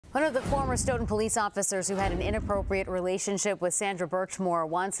One of the former Stoughton police officers who had an inappropriate relationship with Sandra Birchmore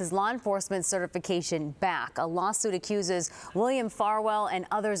wants his law enforcement certification back. A lawsuit accuses William Farwell and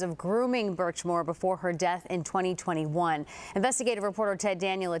others of grooming Birchmore before her death in 2021. Investigative reporter Ted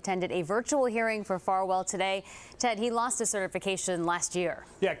Daniel attended a virtual hearing for Farwell today. Ted, he lost his certification last year.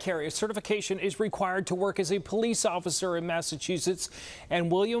 Yeah, Carrie, a certification is required to work as a police officer in Massachusetts, and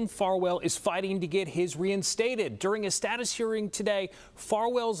William Farwell is fighting to get his reinstated. During a status hearing today,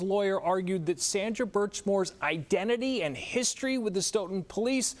 Farwell's lawyer argued that Sandra Birchmore's identity and history with the Stoughton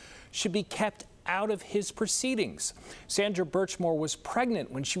police should be kept out of his proceedings. Sandra Birchmore was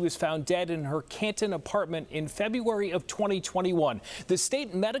pregnant when she was found dead in her Canton apartment in February of 2021. The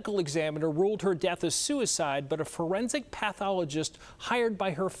state medical examiner ruled her death a suicide, but a forensic pathologist hired by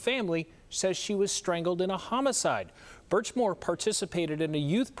her family says she was strangled in a homicide. Birchmore participated in a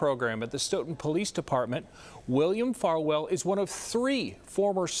youth program at the Stoughton Police Department. William Farwell is one of 3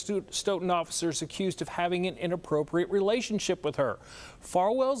 former Stoughton officers accused of having an inappropriate relationship with her.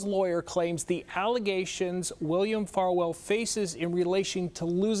 Farwell's lawyer claims the allegations William Farwell faces in relation to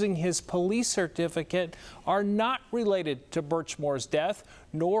losing his police certificate are not related to Birchmore's death,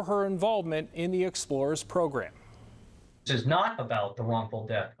 nor her involvement in the Explorers program. This is not about the wrongful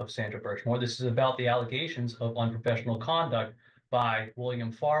death of Sandra Birchmore. This is about the allegations of unprofessional conduct by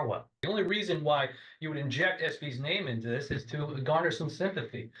William Farwell. The only reason why you would inject SB's name into this is to garner some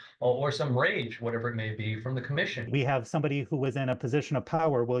sympathy or some rage, whatever it may be, from the commission. We have somebody who was in a position of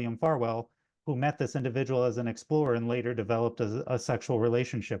power, William Farwell, who met this individual as an explorer and later developed a sexual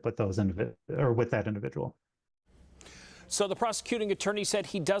relationship with with that individual. So the prosecuting attorney said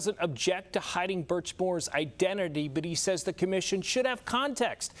he doesn't object to hiding Birchmore's identity, but he says the commission should have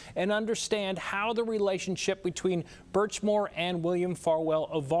context and understand how the relationship between Birchmore and William Farwell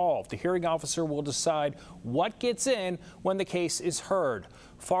evolved. The hearing officer will decide what gets in when the case is heard.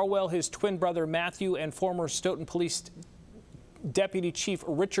 Farwell, his twin brother Matthew, and former Stoughton Police Deputy Chief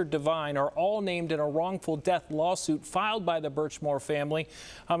Richard Devine are all named in a wrongful death lawsuit filed by the Birchmore family.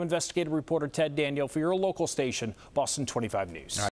 I'm investigative reporter Ted Daniel for your local station, Boston 25 News.